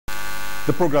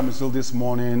The program is still this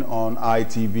morning on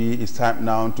ITV. It's time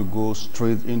now to go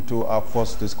straight into our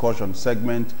first discussion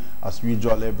segment. As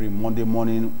usual, every Monday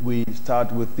morning, we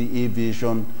start with the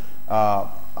aviation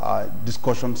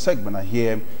discussion segment. And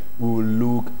here, we will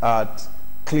look at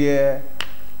clear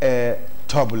air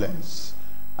turbulence.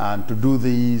 And to do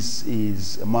this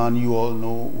is a man you all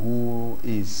know who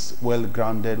is well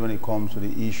grounded when it comes to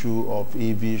the issue of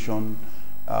aviation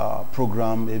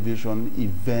program, aviation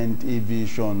event,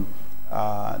 aviation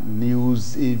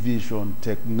news, aviation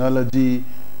technology,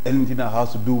 anything that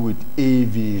has to do with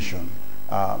aviation.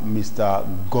 Mr.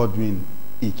 Goddy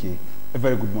Ike. A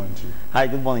very good morning to you. Hi,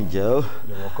 good morning, Joe.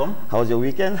 You're welcome. How was your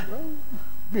weekend? Well,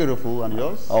 beautiful, and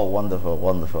yours? Oh, wonderful,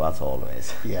 wonderful as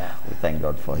always. Yeah. We thank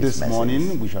God for His This message.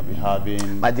 morning we shall be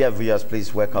having... My dear viewers,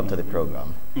 please welcome to the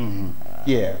program.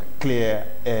 Yeah, clear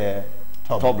air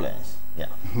turbulence. Yeah.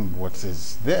 What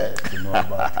is there to know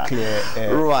about clear air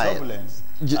turbulence?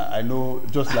 I know,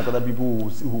 just like other people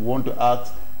who want to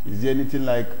ask, is there anything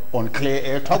like on clear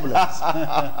air turbulence?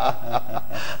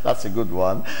 That's a good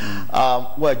one.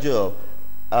 Well, Joe,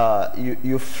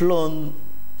 you've flown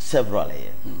severally,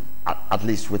 at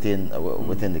least within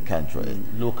the country.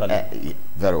 Locally.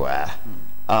 Very well.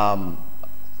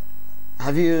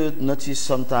 Have you noticed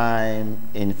sometime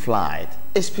in flight,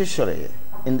 especially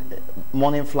in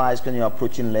morning flights when you're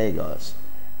approaching Lagos,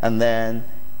 and then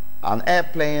an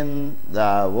airplane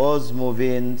that was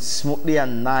moving smoothly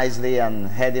and nicely and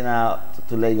heading out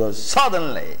to Lagos,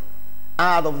 suddenly,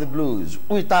 out of the blues,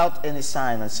 without any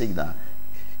sign and signal,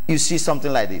 you see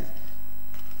something like this?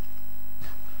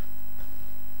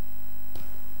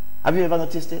 Have you ever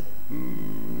noticed it?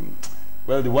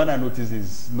 Well, the one I noticed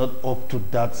is not up to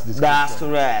that description. That's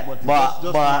correct.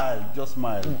 But just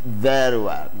smile. Very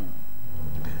well.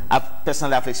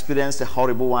 Personally, I've experienced a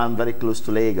horrible one very close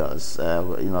to Lagos,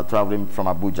 traveling from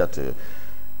Abuja to...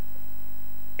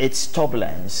 It's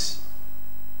turbulence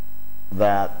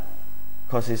that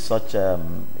causes such,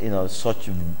 such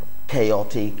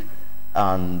chaotic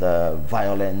and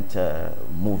violent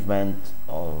movement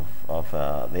of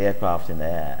the aircraft in the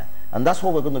air. And that's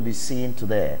what we're going to be seeing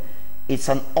today. It's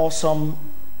an awesome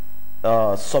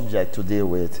subject to deal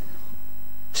with.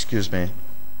 Excuse me.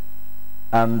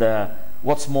 And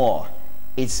what's more,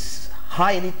 it's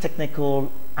highly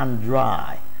technical and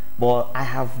dry, but I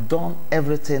have done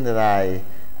everything that I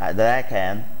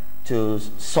can to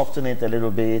soften it a little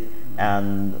bit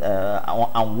and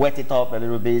wet it up a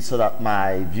little bit so that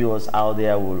my viewers out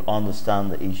there will understand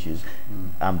the issues.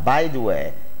 And by the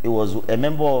way, it was a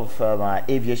member of my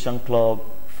aviation club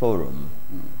forum,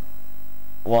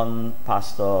 one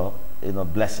pastor,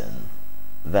 Blessing,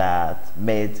 that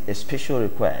made a special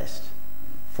request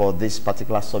for this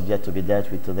particular subject to be dealt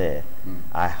with today.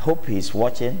 I hope he's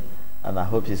watching, and I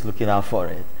hope he's looking out for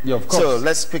it. Yeah, of course. So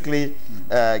let's quickly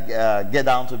get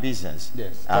down to business.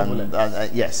 Yes,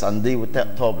 yes, and deal with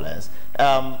turbulence.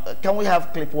 Can we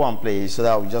have clip one, please, so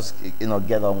that we just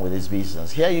get on with this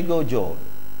business? Here you go, Joe.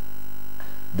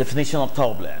 Definition of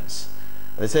turbulence.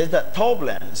 It says that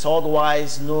turbulence,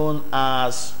 otherwise known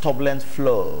as turbulent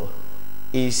flow,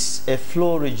 is a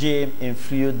flow regime in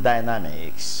fluid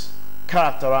dynamics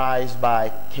characterized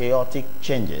by chaotic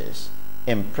changes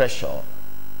in pressure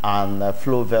and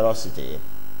flow velocity.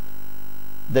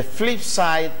 The flip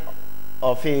side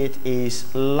of it is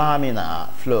laminar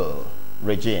flow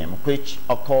regime, which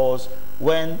occurs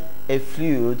when a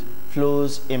fluid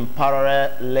flows in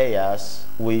parallel layers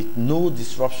with no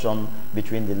disruption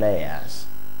between the layers.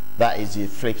 That is the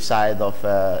flip side of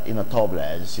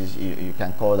turbulence. You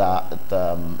can call that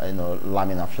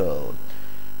laminar flow.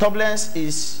 Turbulence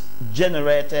is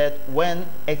generated when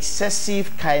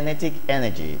excessive kinetic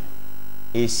energy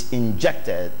is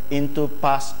injected into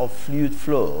paths of fluid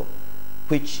flow,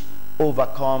 which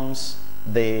overcomes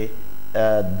the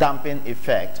damping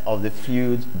effect of the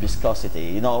fluid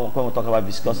viscosity. When we talk about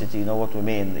viscosity, you know what we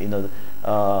mean.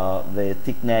 The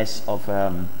thickness of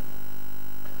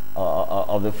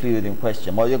the fluid in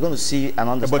question. Well, you're going to see and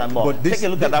understand more. Take a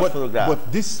look at that photograph.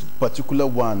 But this particular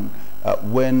one,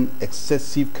 when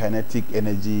excessive kinetic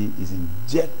energy is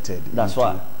injected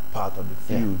into part of the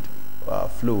fluid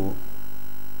flow.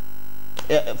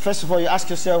 First of all, you ask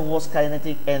yourself what's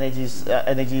kinetic energy that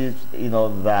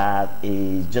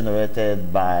is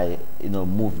generated by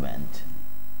movement.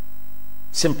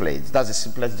 Simply, that's the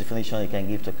simplest definition you can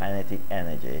give to kinetic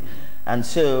energy. And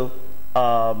so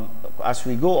as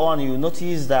we go on, you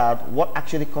notice that what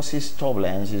actually causes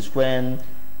turbulence is when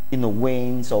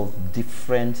winds of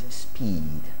different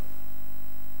speed.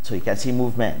 So you can see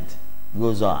movement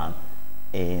goes on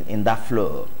in that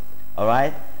flow. All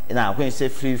right. Now, when you say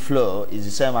free flow, it's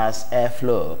the same as air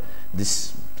flow.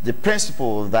 This the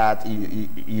principle that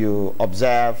you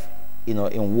observe,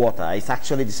 in water, is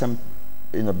actually the same,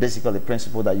 basically the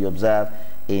principle that you observe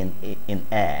in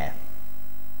air.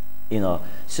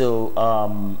 So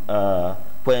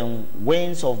when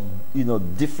winds of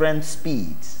different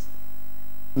speeds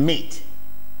meet,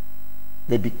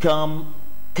 they become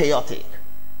chaotic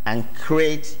and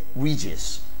create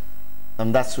ridges,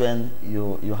 and that's when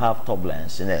you have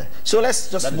turbulence in there. So let's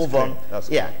just move on.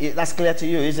 That's clear to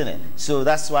you, isn't it? So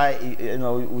that's why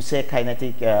we say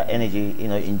kinetic energy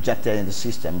injected in the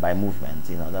system by movement,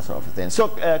 that sort of thing. So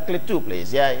clip 2,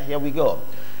 please. Yeah, here we go.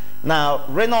 Now,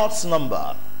 Reynolds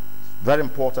number, very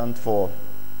important for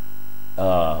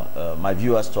my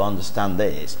viewers to understand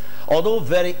this. Although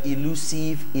very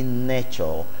elusive in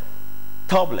nature,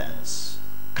 turbulence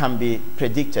can be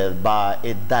predicted by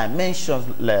a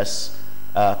dimensionless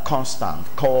constant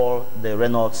called the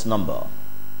Reynolds number.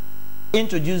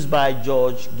 Introduced by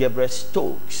George Gabriel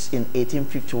Stokes in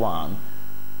 1851,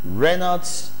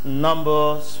 Reynolds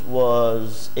number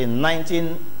was in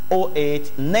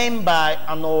 1908 named by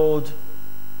Arnold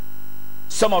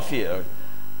Sommerfeld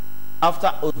after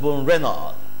Osborne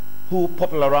Reynolds, who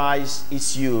popularized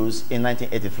its use in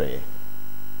 1983.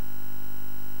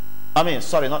 I mean,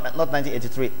 sorry, not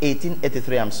 1983,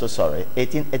 1883, I'm so sorry,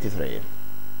 1883.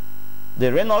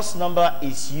 The Reynolds number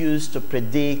is used to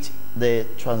predict the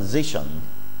transition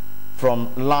from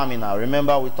laminar.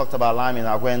 Remember, we talked about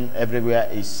laminar when everywhere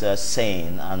is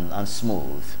sane and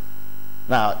smooth.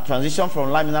 Now, transition from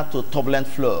laminar to turbulent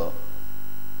flow.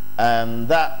 And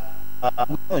that,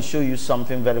 I'm going to show you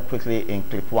something very quickly in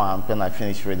clip 1 when I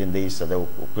finish reading this, so they will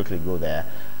quickly go there.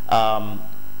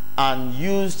 And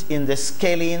used in the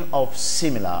scaling of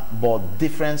similar but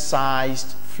different sized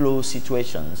flow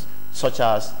situations, such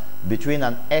as between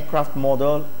an aircraft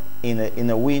model in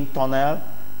a wind tunnel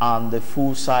and the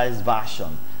full-size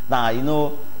version. Now,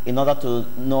 in order to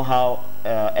know how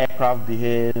aircraft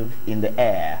behave in the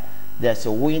air, there's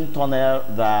a wind tunnel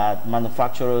that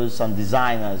manufacturers and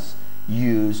designers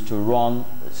use to run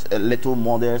little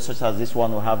models such as this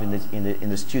one we have in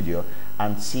the studio,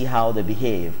 and see how they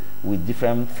behave with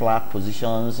different flag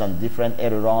positions and different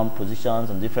aileron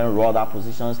positions and different rudder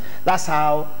positions. That's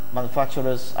how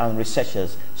manufacturers and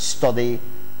researchers study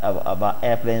about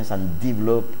airplanes and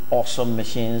develop awesome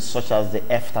machines such as the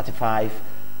F-35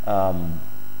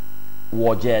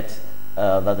 warjet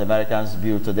that the Americans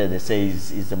build today. They say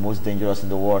is the most dangerous in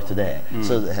the world today.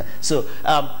 So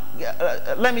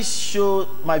let me show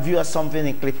my viewers something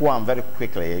in clip 1 very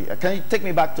quickly. Can you take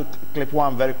me back to clip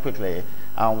 1 very quickly,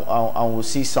 and we'll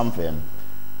see something.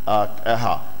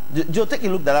 Joe, take a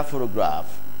look at that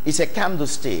photograph. It's a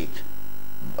candlestick,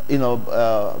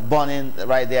 burning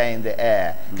right there in the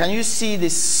air. Can you see the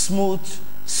smooth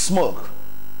smoke?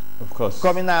 Of course.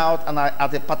 Coming out, and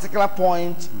at a particular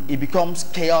point, it becomes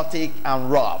chaotic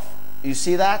and rough. You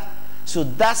see that? So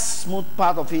that smooth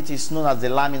part of it is known as the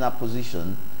laminar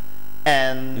position.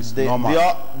 And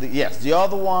the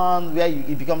other one where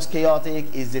it becomes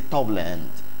chaotic is the turbulent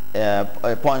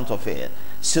point of it.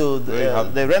 So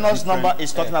the Reynolds number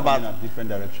is talking about a different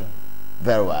direction.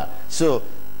 Very well. So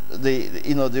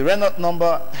the Reynolds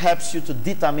number helps you to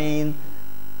determine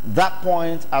that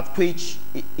point at which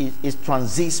it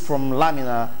transits from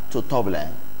laminar to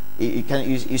turbulent.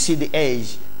 You see the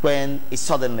age when it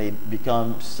suddenly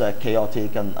becomes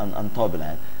chaotic and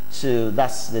turbulent. So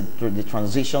that's the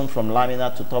transition from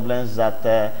laminar to turbulence that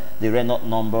the Reynolds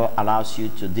number allows you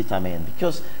to determine.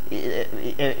 Because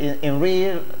in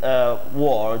real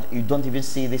world, you don't even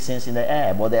see these things in the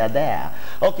air, but they are there.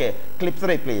 Okay, clip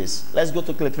 3, please. Let's go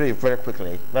to clip 3 very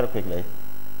quickly.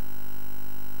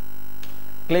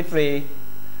 Clip 3,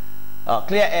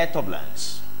 clear air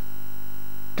turbulence.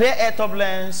 Clear air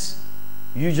turbulence,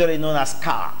 usually known as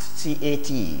CAT,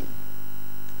 C-A-T.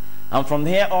 And from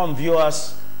here on,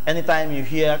 viewers, anytime you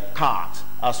hear CAT,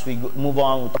 as we move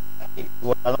on,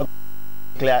 we're not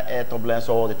clear air turbulence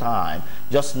all the time.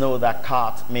 Just know that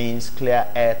CAT means clear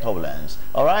air turbulence.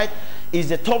 All right? It's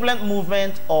the turbulent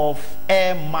movement of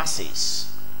air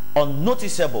masses,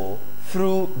 unnoticeable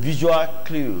through visual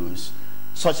clues,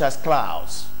 such as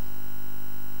clouds.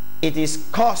 It is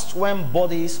caused when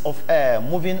bodies of air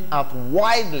moving at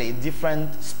widely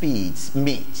different speeds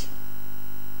meet.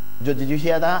 Did you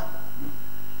hear that?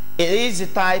 It is the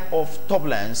type of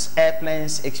turbulence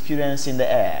airplanes experience in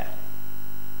the air.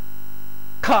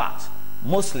 CAT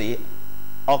mostly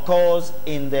occurs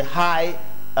in the high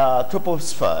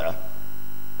troposphere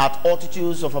at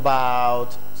altitudes of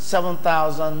about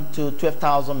 7,000 to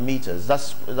 12,000 meters.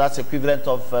 That's equivalent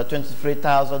of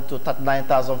 23,000 to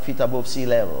 39,000 feet above sea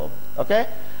level. Okay,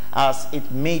 as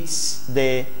it meets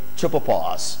the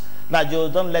tropopause. Now, Joe,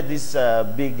 don't let these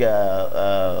big,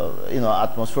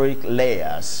 atmospheric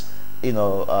layers,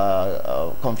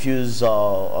 confuse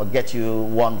or get you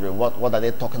wondering what are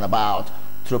they talking about,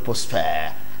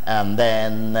 troposphere, and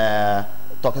then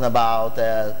talking about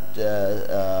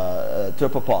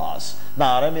tropopause.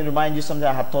 Now, let me remind you something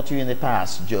I have taught you in the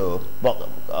past, Joe, but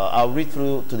I'll read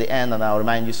through to the end and I'll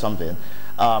remind you something.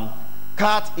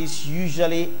 Cat is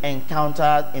usually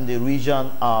encountered in the region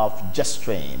of jet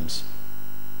streams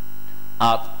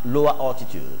at lower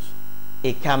altitudes.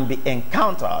 It can be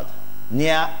encountered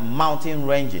near mountain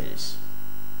ranges.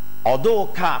 Although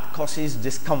cat causes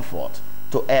discomfort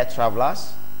to air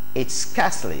travelers, it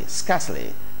scarcely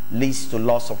leads to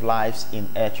loss of lives in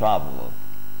air travel.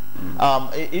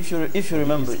 If you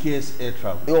remember, it scares air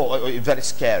travel. Very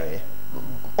scary.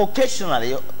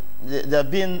 Occasionally, there have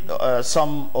been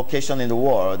some occasion in the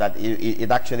world that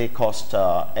it actually caused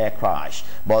air crash,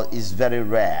 but it's very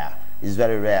rare. It's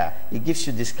very rare. It gives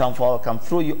you discomfort, can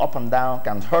throw you up and down,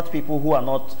 can hurt people who are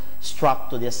not strapped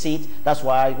to their seat. That's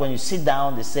why when you sit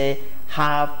down, they say,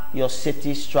 have your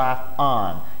safety strap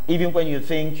on. Even when you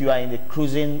think you are in the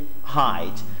cruising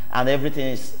height and everything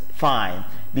is fine,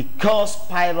 because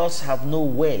pilots have no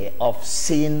way of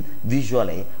seeing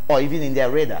visually or even in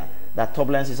their radar that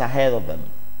turbulence is ahead of them.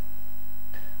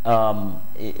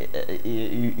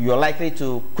 You're likely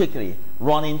to quickly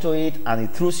run into it, and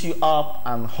it throws you up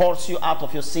and hurts you out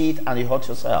of your seat, and you hurt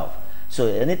yourself. So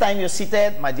anytime you're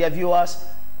seated, my dear viewers,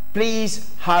 please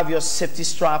have your safety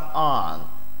strap on,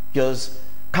 because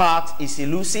cat is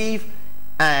elusive,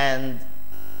 and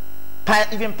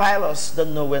even pilots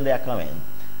don't know when they are coming.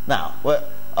 Now,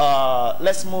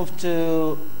 let's move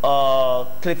to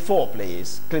clip 4,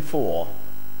 please. Clip 4.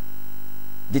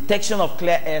 Detection of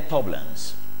clear air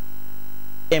turbulence.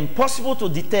 Impossible to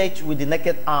detect with the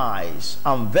naked eyes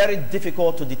and very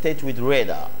difficult to detect with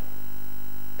radar.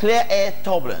 Clear air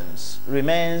turbulence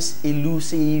remains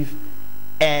elusive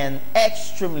and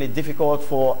extremely difficult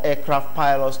for aircraft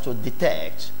pilots to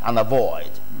detect and avoid.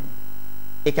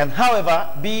 It can, however,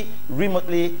 be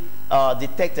remotely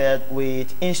detected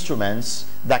with instruments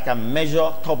that can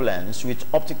measure turbulence with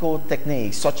optical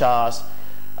techniques such as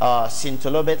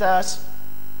scintillometers,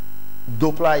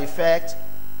 Doppler effect,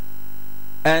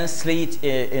 and slit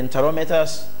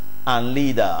interferometers, and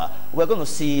LIDAR. We're going to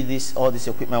see all this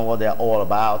equipment, what they're all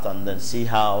about, and then see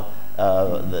how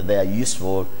they are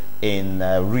useful in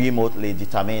remotely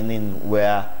determining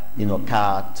where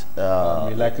cat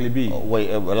will likely be.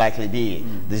 Will likely be.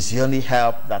 This is the only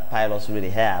help that pilots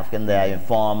really have when they are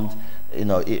informed.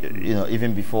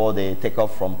 Even before they take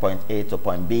off from point A to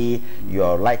point B, you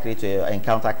are likely to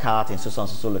encounter cat in so and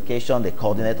so location. The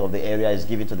coordinate of the area is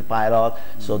given to the pilot.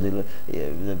 So the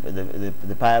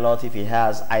pilot, if he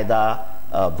has either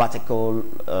vertical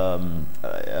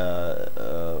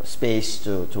space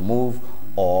to move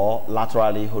or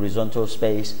laterally horizontal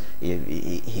space,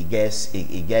 he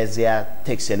gets there,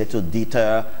 takes a little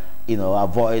detour,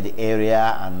 avoid the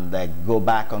area and go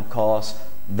back on course.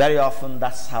 Very often,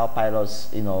 that's how pilots,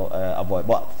 avoid.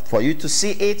 But for you to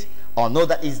see it or know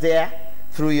that it's there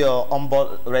through your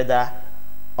onboard radar,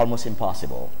 almost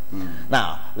impossible.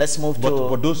 Now, let's move to.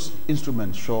 But those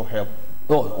instruments sure help.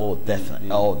 Oh, definitely.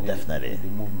 Definitely. The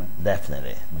movement.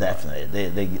 Definitely.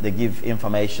 They give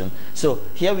information. So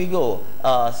here we go.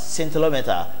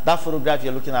 Scintillometer. That photograph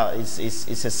you're looking at is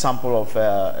a sample of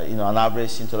an average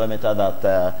scintillometer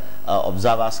that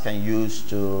observers can use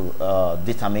to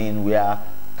determine where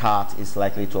cat is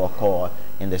likely to occur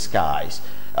in the skies.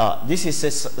 This is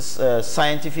a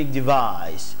scientific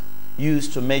device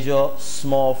used to measure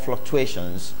small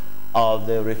fluctuations of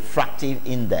the refractive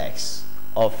index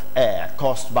of air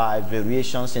caused by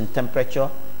variations in temperature,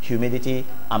 humidity,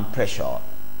 and pressure.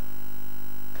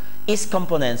 Its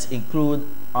components include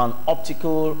an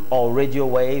optical or radio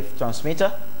wave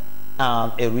transmitter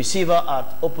and a receiver at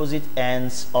opposite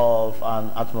ends of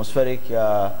an atmospheric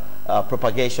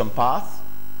propagation path.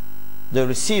 The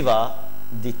receiver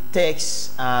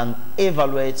detects and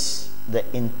evaluates the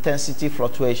intensity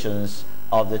fluctuations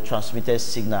of the transmitted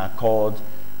signal called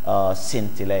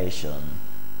scintillation.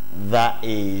 That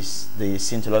is the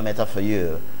scintillometer for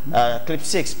you. Clip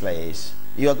 6, please.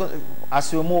 You are going,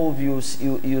 as you move,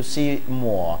 you see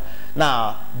more.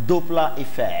 Now, Doppler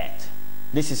effect.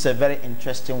 This is a very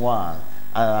interesting one,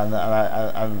 and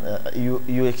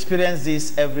you experience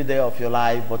this every day of your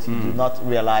life, but you do not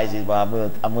realize it. But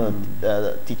I'm going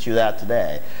to teach you that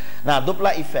today. Now,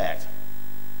 Doppler effect,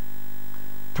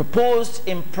 proposed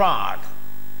in Prague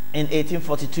in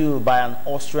 1842 by an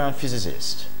Austrian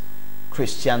physicist,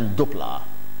 Christian Doppler.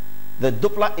 The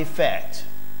Doppler effect,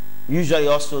 usually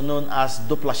also known as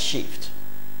Doppler shift,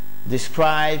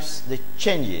 describes the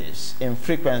changes in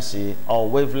frequency or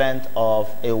wavelength of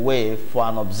a wave for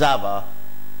an observer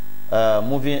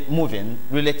moving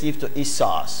relative to its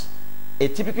source. A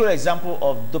typical example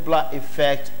of Doppler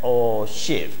effect or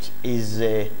shift is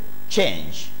a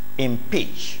change in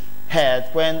pitch heard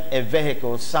when a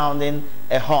vehicle sounding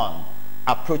a horn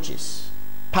approaches,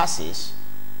 passes,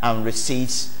 and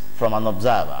recedes from an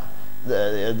observer.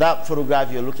 That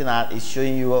photograph you're looking at is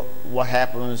showing you what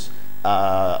happens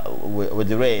with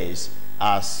the rays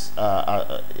as you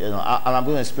know, and I'm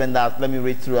going to explain that. Let me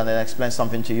read through and then explain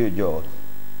something to you, Joe.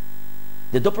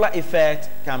 The Doppler effect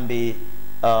can be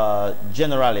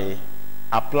generally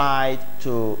applied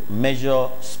to measure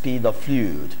speed of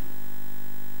fluid,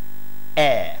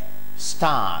 air,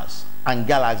 stars, and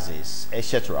galaxies,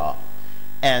 etc.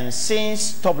 And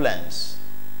since turbulence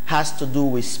has to do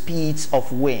with speeds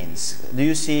of winds, do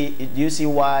you see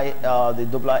why the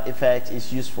Doppler effect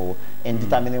is useful in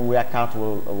determining where cut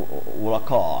will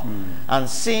occur? And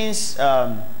since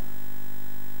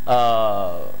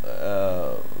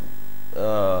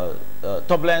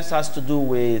turbulence has to do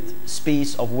with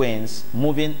speeds of winds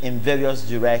moving in various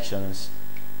directions,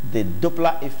 the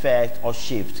Doppler effect or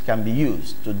shift can be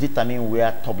used to determine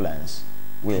where turbulence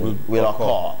will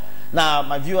occur. Now,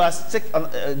 my viewers, take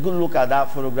a good look at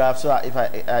that photograph so that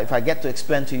if I get to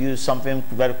explain to you something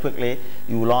very quickly,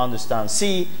 you will understand.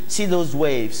 See those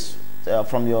waves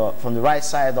from the right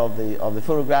side of the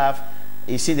photograph.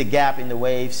 You see the gap in the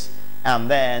waves,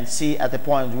 and then see at the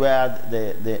point where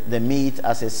they meet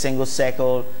as a single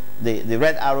circle. The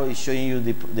red arrow is showing you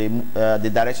the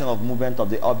direction of movement of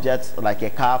the object, like a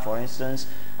car, for instance,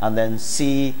 and then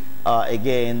see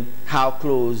again how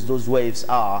close those waves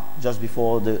are just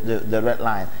before the red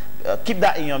line. Keep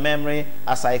that in your memory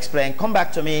as I explain. Come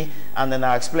back to me, and then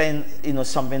I'll explain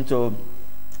something to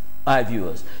my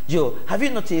viewers. Joe, have you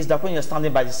noticed that when you're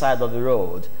standing by the side of the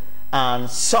road and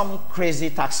some crazy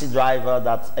taxi driver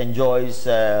that enjoys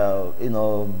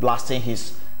blasting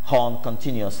his horn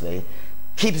continuously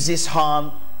keeps his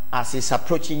horn as he's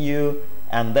approaching you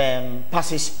and then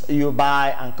passes you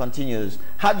by and continues?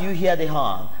 How do you hear the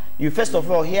horn? You first of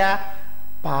all hear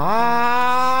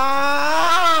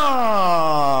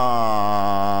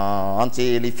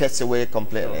until it fades away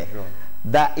completely. Sure.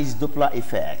 That is Doppler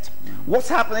effect. What's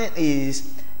happening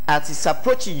is, as it's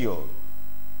approaching you,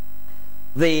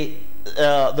 the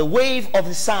wave of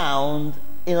the sound,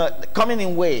 coming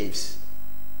in waves,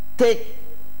 take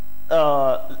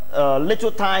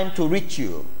little time to reach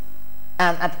you,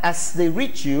 and as they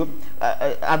reach you,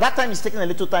 at that time it's taking a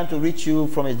little time to reach you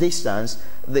from a distance.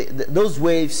 Those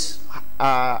waves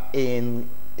are in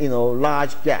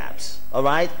large gaps, all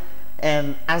right,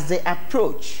 and as they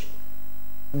approach,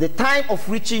 the time of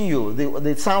reaching you,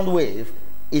 the sound wave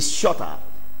is shorter,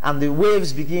 and the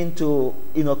waves begin to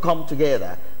come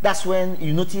together. That's when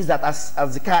you notice that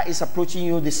as the car is approaching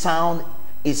you, the sound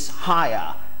is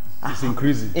higher. It's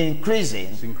increasing.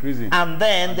 It's increasing. And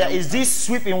then there is this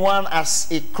sweeping one as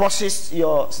it crosses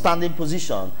your standing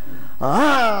position.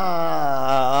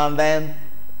 And then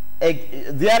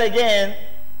there again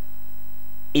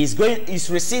is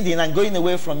receding and going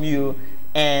away from you,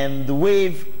 and the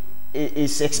wave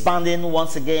is expanding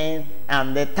once again,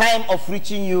 and the time of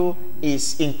reaching you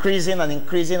is increasing and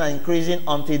increasing and increasing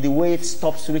until the wave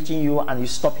stops reaching you and you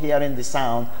stop hearing the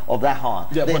sound of that horn.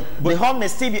 Yeah, the horn may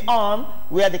still be on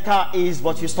where the car is,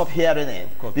 but you stop hearing it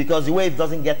because the wave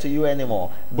doesn't get to you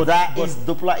anymore. But that is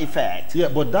Doppler effect. Yeah,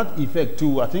 but that effect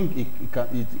too, I think it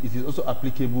is also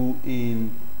applicable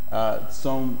in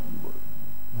some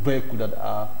vehicles that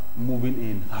are moving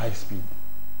in high speed.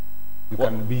 You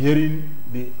can be hearing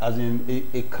as in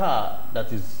a car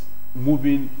that is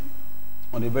moving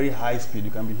on a very high speed.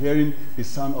 You can be hearing the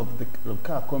sound of the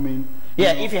car coming.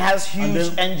 Yeah, if it has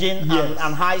huge engine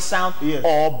and high sound,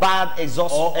 or bad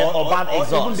exhaust, or bad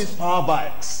exhaust. Even these power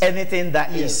bikes. Anything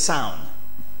that is sound.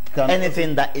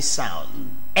 Anything that is sound.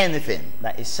 Anything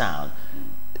that is sound.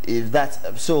 If that's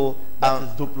so. That is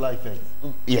Doppler effect.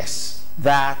 Yes,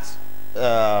 that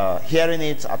hearing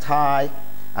it at high,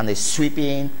 and it's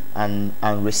sweeping and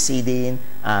receding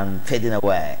and fading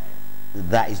away.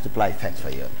 That is the Doppler effect for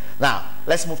you. Now,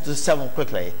 let's move to 7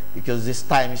 quickly, because this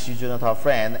time is usually not our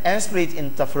friend. End-split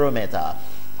interferometer,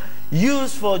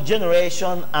 used for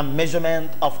generation and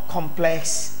measurement of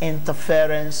complex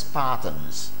interference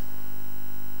patterns.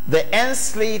 The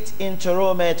end-slit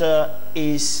interferometer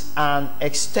is an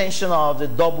extension of the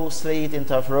double-slit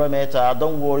interferometer.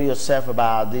 Don't worry yourself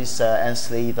about this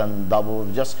end-slit and double.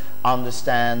 Just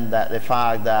understand that the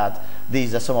fact that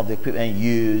these are some of the equipment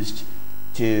used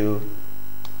to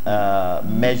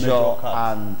measure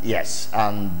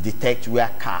and detect where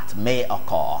cut may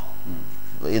occur.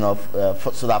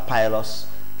 so that pilots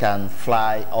can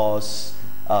fly us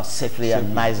safely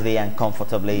and nicely and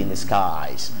comfortably in the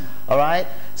skies. All right.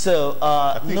 So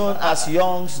known as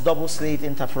Young's double slit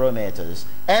interferometers,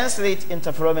 N-slit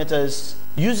interferometers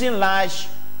using large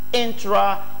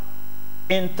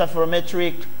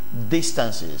intra-interferometric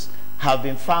distances have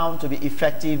been found to be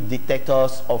effective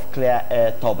detectors of clear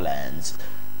air turbulence.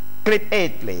 Clip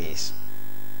 8, please.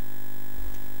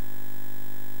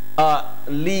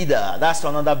 LIDAR, that's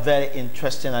another very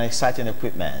interesting and exciting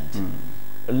equipment.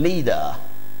 LIDAR,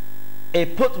 a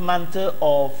portmanteau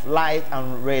of light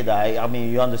and radar. I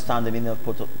mean, you understand the meaning of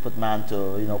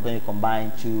portmanteau, when you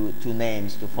combine two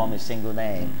names to form a single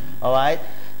name. All right.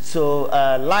 So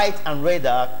light and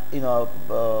radar,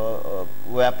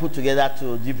 were put together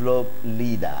to develop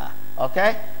LIDAR.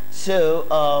 Okay. So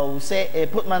we say a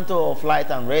portmanteau of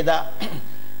light and radar.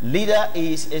 LIDAR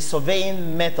is a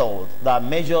surveying method that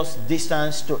measures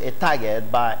distance to a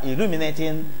target by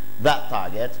illuminating that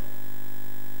target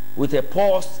with a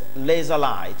pulsed laser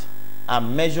light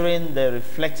and measuring the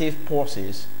reflective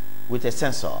pulses with a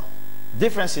sensor.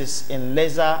 Differences in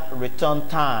laser return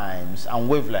times and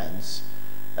wavelengths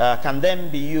can then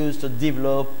be used to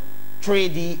develop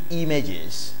 3D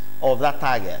images of that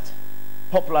target,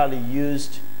 popularly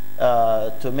used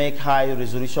to make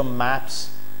high-resolution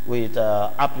maps with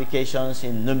applications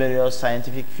in numerous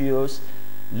scientific fields.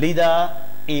 LIDAR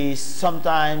is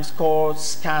sometimes called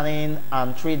scanning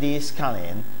and 3D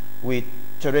scanning with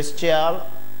terrestrial,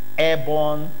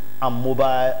 airborne, and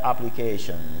mobile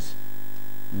applications.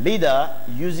 LIDAR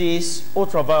uses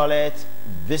ultraviolet,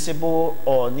 visible,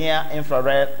 or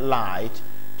near-infrared light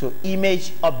to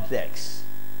image objects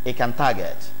it can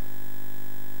target.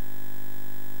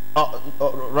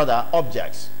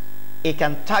 Objects. It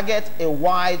can target a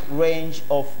wide range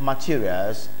of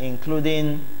materials,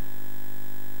 including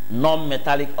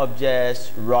non-metallic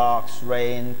objects, rocks,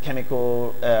 rain,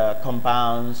 chemical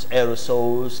compounds,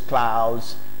 aerosols,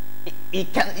 clouds. You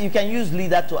can use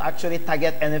LIDAR to actually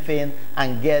target anything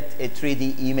and get a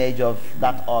 3D image of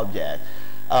that object.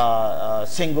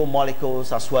 Single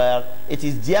molecules as well. It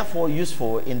is therefore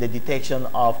useful in the detection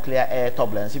of clear air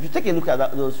turbulence. If you take a look at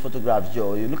those photographs,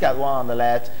 Joe, you look at one on the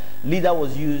left. LIDAR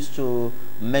was used to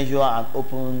measure an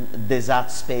open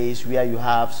desert space where you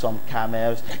have some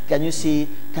cameras. Can you see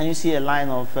a line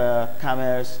of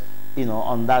cameras,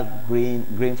 on that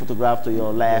green photograph to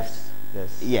your left?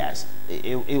 Yes.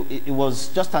 It was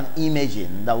just an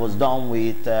imaging that was done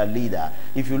with LIDAR.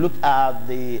 If you look at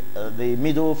the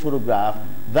middle photograph,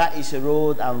 that is a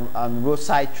road and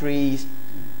roadside trees,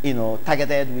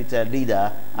 targeted with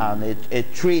LIDAR, and a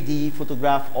 3D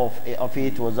photograph of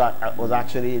it was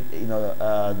actually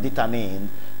determined.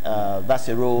 That's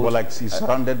a road. Well, like it's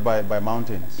surrounded by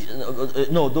mountains.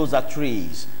 No, those are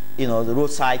trees. The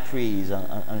roadside trees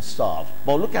and stuff.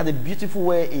 But look at the beautiful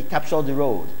way it captured the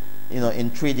road.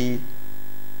 In 3D,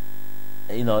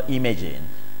 imaging,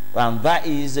 and that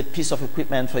is a piece of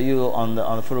equipment for you on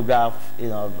the photograph,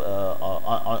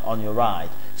 on your right.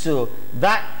 So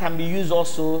that can be used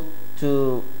also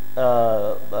to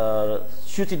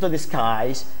shoot into the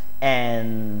skies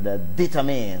and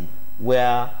determine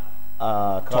where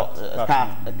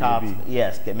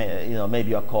may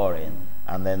be occurring,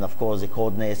 and then of course the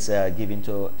coordinates given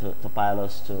to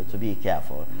pilots to be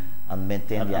careful. And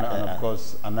maintain and of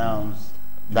course announce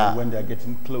when they're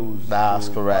getting close. That's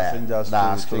correct. Passengers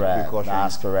that's to correct. Take precautions.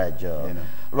 That's correct, Joe.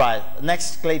 Right.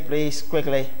 Next clip, please,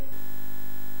 quickly.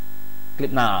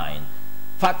 Clip 9.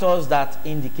 Factors that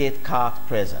indicate cart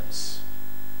presence.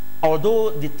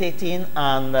 Although detecting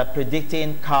and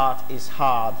predicting cart is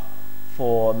hard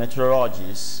for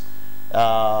meteorologists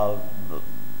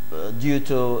due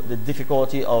to the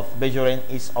difficulty of measuring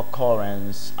its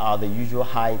occurrence at the usual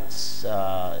heights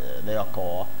they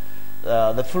occur,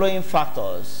 the following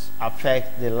factors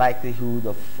affect the likelihood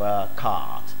of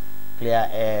cart, clear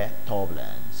air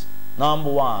turbulence. Number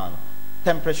 1,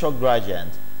 temperature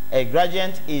gradient. A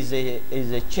gradient is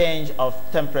a change of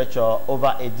temperature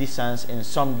over a distance in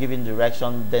some given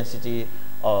direction. Density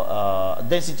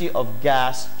of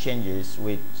gas changes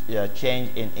with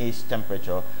change in its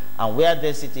temperature, and where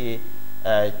density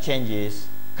changes,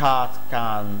 cart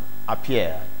can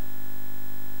appear.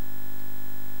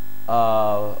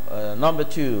 Number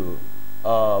 2,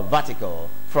 vertical.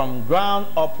 From ground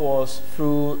upwards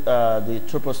through the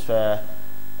troposphere,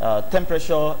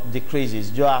 temperature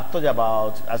decreases. Joe, I told you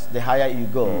about as the higher you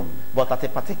go, but at a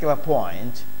particular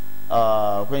point,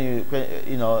 when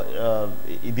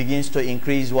it begins to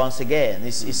increase once again.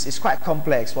 It's quite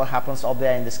complex what happens up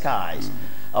there in the skies.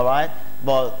 All right.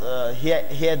 But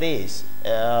here this,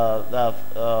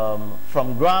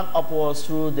 from ground upwards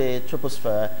through the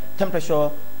troposphere,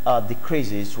 temperature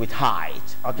decreases with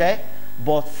height, okay?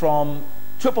 But from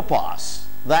tropopause,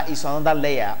 that is another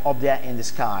layer up there in the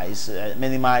skies,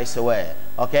 many miles away,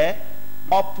 okay?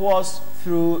 Upwards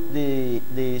through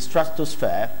the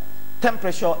stratosphere,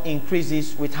 temperature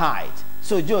increases with height.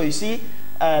 So Joe, you see,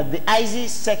 the icy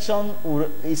section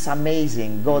is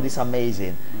amazing. God is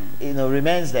amazing. You know,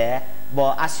 remains there.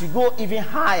 But as you go even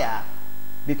higher,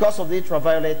 because of the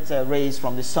ultraviolet rays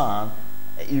from the sun,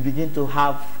 you begin to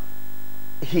have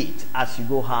heat as you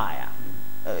go higher.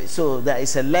 So there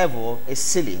is a level, a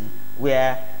ceiling,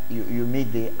 where you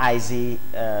meet the icy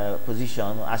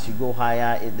position. As you go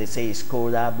higher, they say it's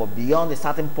colder, but beyond a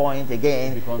certain point,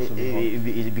 again,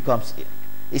 it becomes.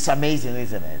 It's amazing,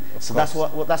 isn't it? So that's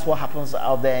what happens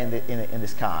out there in the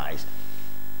skies.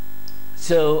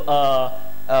 So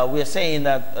we are saying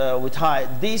that with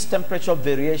these temperature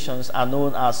variations are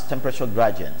known as temperature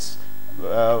gradients.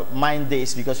 Mind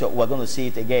this, because we're going to see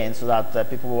it again, so that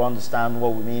people will understand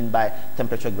what we mean by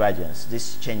temperature gradients.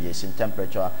 These changes in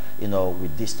temperature, you know,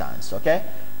 with distance, okay,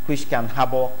 which can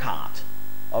harbor cart.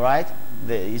 All right,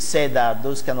 you said that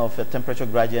those kind of temperature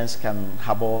gradients can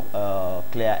harbor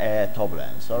clear air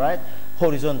turbulence. All right,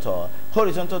 horizontal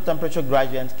temperature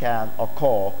gradient can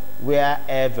occur where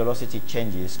air velocity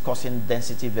changes, causing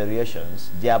density variations,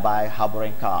 thereby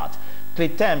harboring cart.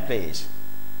 Clip 10, please.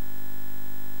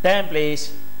 10,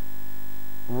 please.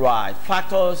 Right.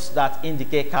 Factors that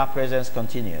indicate car presence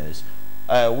continues.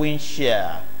 Wind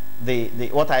shear.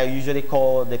 What I usually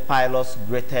call the pilot's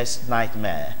greatest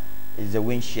nightmare is the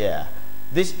wind shear.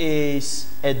 This is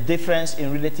a difference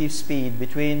in relative speed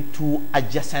between two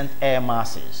adjacent air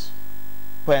masses.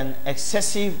 When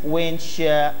excessive wind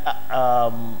shear,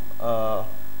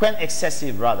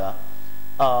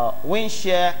 wind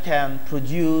shear can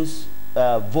produce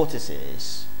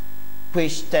vortices,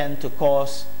 which tend to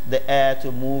cause the air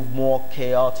to move more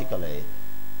chaotically.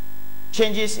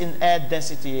 Changes in air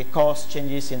density cause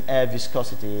changes in air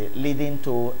viscosity, leading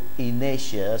to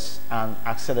inertias and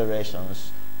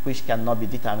accelerations, which cannot be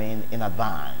determined in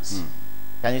advance.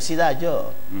 Can you see that,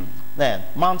 Joe? Then,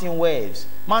 mountain waves.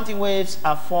 Mountain waves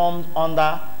are formed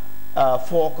under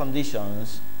 4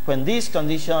 conditions. When these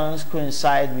conditions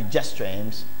coincide with jet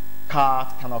streams,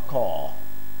 cart can occur.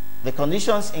 The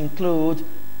conditions include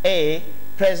A,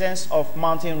 presence of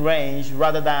mountain range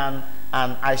rather than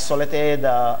an isolated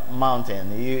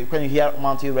mountain. When you hear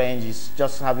mountain range, it's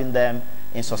just having them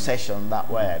in succession that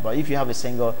way. But if you have a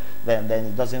single, then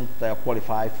it doesn't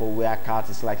qualify for where cart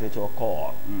is likely to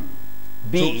occur.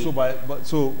 B.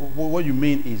 So what you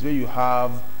mean is where you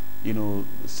have, you know,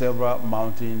 several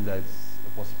mountains, there's a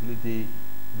possibility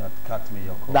that cart may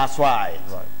occur. That's right.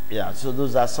 Right. Yeah, so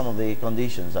those are some of the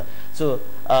conditions. So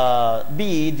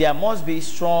B, there must be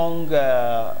strong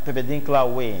perpendicular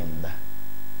wind.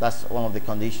 That's one of the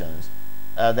conditions.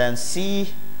 Then C,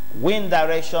 wind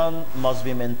direction must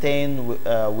be maintained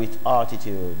with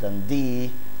altitude. And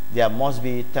D, there must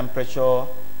be temperature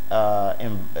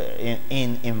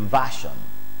in inversion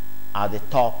at the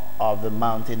top of the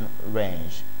mountain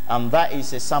range. And that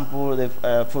is a sample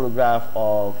photograph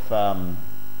of,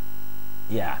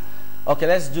 yeah. Okay,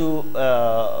 let's do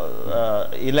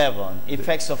 11.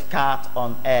 Effects of cart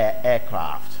on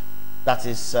aircraft. That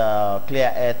is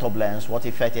clear air turbulence, what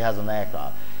effect it has on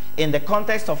aircraft. In the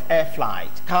context of air flight,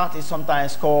 cart is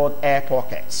sometimes called air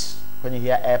pockets. When you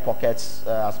hear air pockets,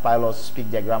 as pilots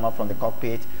speak their grammar from the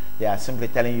cockpit, they are simply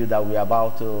telling you that we are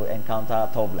about to encounter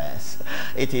turbulence.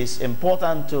 It is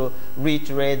important to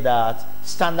reiterate that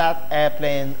standard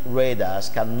airplane radars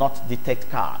cannot detect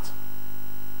cart.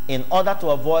 In order to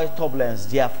avoid turbulence,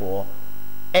 therefore,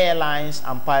 airlines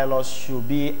and pilots should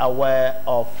be aware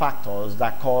of factors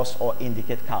that cause or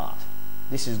indicate cart.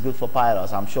 This is good for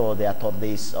pilots. I'm sure they are taught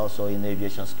this also in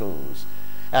aviation schools.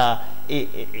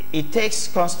 It takes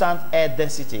constant air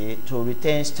density to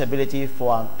retain stability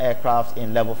for an aircraft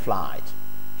in level flight.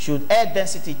 Should air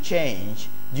density change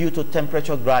due to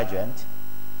temperature gradient,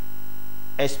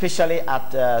 especially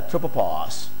at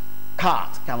tropopause,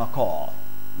 cart can occur.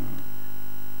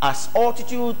 As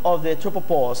altitude of the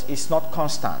tropopause is not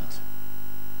constant,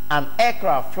 an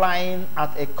aircraft flying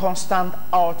at a constant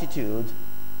altitude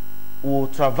will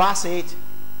traverse it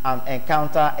and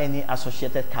encounter any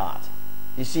associated cart.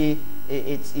 You see,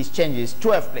 it changes.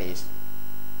 12, please.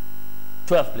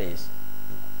 12, please.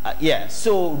 Yeah,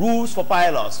 so rules for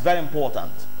pilots, very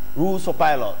important. Rules for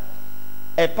pilot.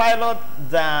 A pilot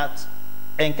that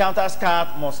encounters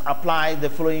cart must apply the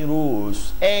following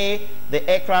rules. A, the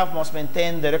aircraft must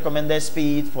maintain the recommended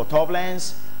speed for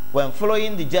turbulence. When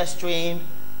following the jet stream,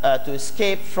 to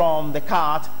escape from the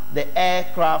cart, the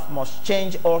aircraft must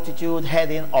change altitude,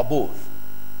 heading, or both.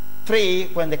 3,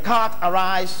 when the cart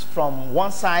arrives from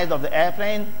one side of the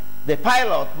airplane, the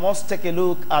pilot must take a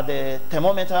look at the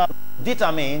thermometer to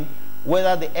determine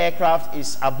whether the aircraft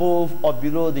is above or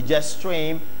below the jet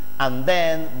stream, and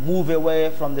then move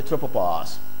away from the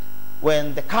tropopause.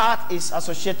 When the cart is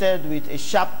associated with a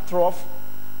sharp trough,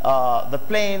 the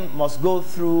plane must go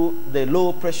through the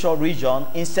low pressure region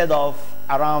instead of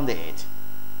around it.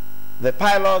 The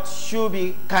pilot should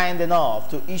be kind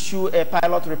enough to issue a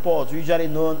pilot report, usually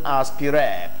known as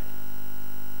PREP,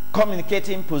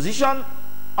 communicating position,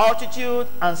 altitude,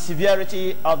 and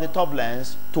severity of the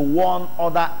turbulence to warn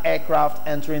other aircraft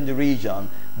entering the region.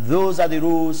 Those are the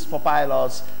rules for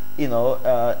pilots, in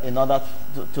order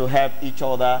to help each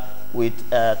other with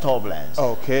turbulence.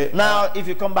 Okay. Now, if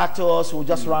you come back to us, we'll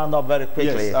just round up very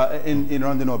quickly. Yes, in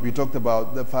rounding up, you talked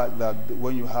about the fact that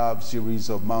when you have series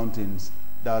of mountains,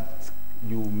 that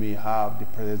you may have the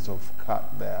presence of cat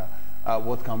there.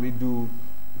 What can we do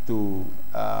to,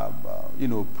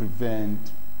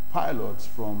 prevent pilots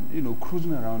from,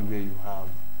 cruising around where you have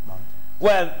mountains?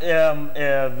 Well,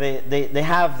 they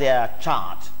have their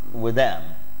chart with them.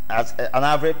 As an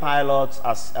average pilot,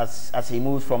 as he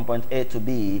moves from point A to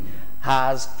B,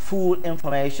 has full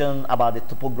information about the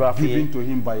topography. Given to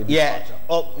him by a dispatcher.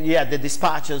 The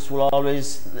dispatchers will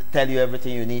always tell you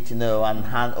everything you need to know and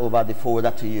hand over the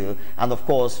folder to you. And of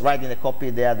course, right in the copy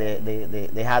there,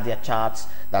 they have their charts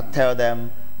that tell them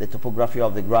the topography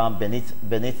of the ground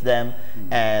beneath them,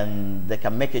 and they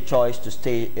can make a choice to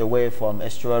stay away from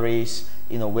estuaries,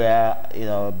 where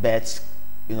beds,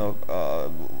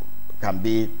 can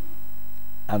be,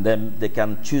 and then they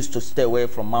can choose to stay away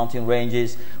from mountain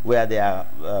ranges where they are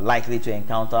likely to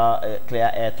encounter clear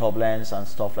air turbulence and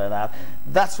stuff like that.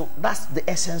 That's the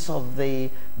essence of the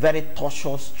very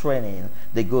tortuous training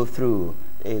they go through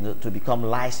to become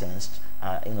licensed,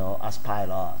 as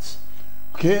pilots.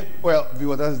 Okay, well,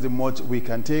 viewers, that's the much we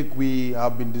can take. We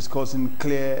have been discussing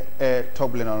clear air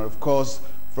turbulence, and of course,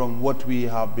 from what we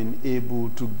have been able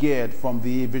to get from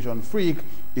the aviation freak,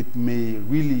 it may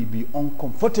really be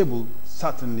uncomfortable,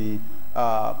 certainly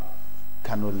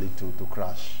cannot lead to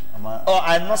crash.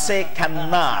 I'm not saying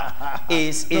cannot.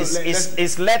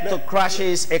 It's led to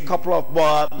crashes a couple of,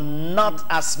 but not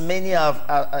as many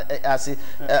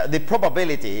the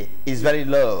probability is very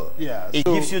low. Yeah, it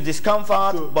gives you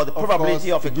discomfort, but the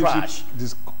probability of a crash.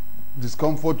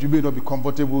 Discomfort, you may not be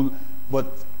comfortable,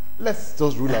 but let's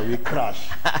just rule away crash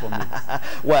from it.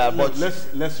 Well, but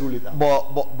let's rule it out.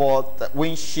 But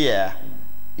wind shear,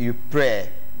 you pray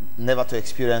never to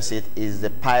experience it, is the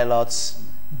pilot's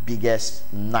biggest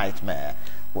nightmare.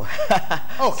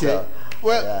 Okay. So,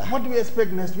 well, what do we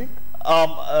expect next week?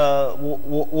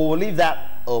 We'll leave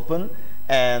that open,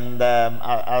 and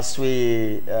as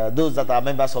we those that are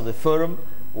members of the forum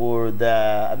would,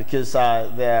 because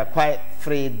there are quite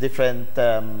 3 different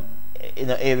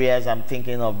areas I'm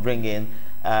thinking of bringing.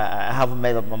 I haven't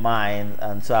made up my mind,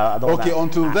 and so I don't. Okay,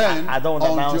 until then, I don't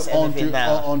announce anything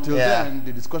now. Until then,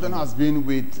 the discussion has been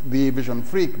with the aviation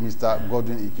freak, Mr.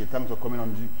 Goddy Ike. Thanks for coming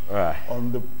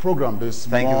on the program this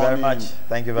morning. Thank you very much.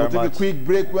 Thank you very much. We'll take a quick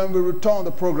break. When we return,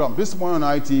 the program this morning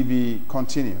on ITV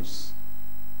continues.